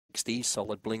$1.60,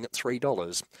 Solid Bling at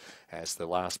 $3. As the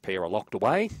last pair are locked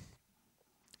away.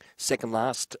 Second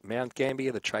last,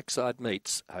 Mt-Gambier, the trackside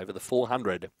meets over the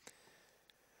 400.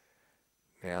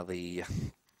 Now the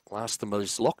last of them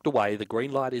is locked away. The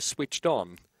green light is switched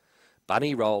on.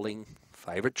 Bunny rolling.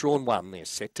 Favourite drawn one. They're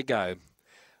set to go.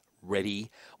 Ready,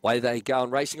 away they go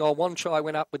and racing. Oh, One Shy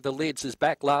went up with the lids, is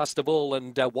back last of all,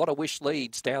 and What a Wish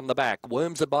leads down the back.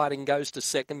 Worms Abiding goes to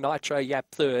second, Nitro Yap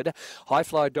third, High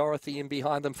Fly Dorothy in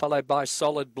behind them, followed by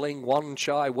Solid Bling. One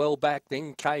Shy well back,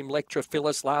 then came Lectra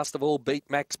Phyllis, last of all beat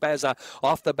Max Bazza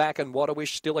off the back, and What a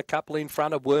Wish still a couple in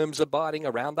front of Worms Abiding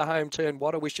around the home turn.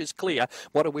 What a Wish is clear.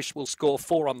 What a Wish will score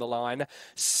 4 on the line.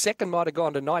 Second might have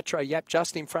gone to Nitro Yap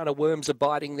just in front of Worms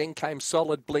Abiding, then came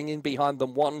Solid Bling in behind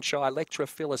them. One Shy, Lectra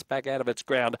Phyllis back out of its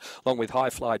ground, along with High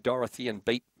Fly Dorothy and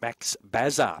beat Max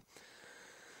Bazza.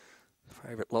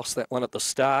 Favourite lost that one at the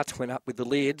start, went up with the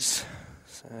lids.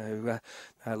 So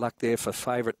no luck there for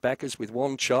favourite backers with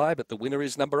One Shy, but the winner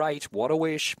is number 8, What a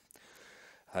Wish.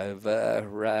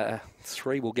 Over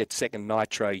 3 will get second,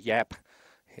 Nitro Yap.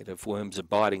 Head of Worms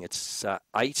Abiding, it's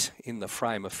 8 in the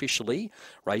frame officially.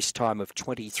 Race time of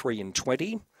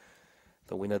 23:20.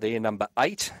 The winner there, number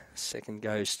 8. Second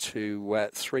goes to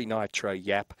 3 Nitro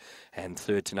Yap, and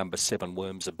third to number 7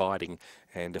 Worms Abiding.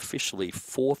 And officially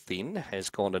fourth in has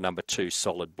gone to number 2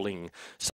 Solid Bling.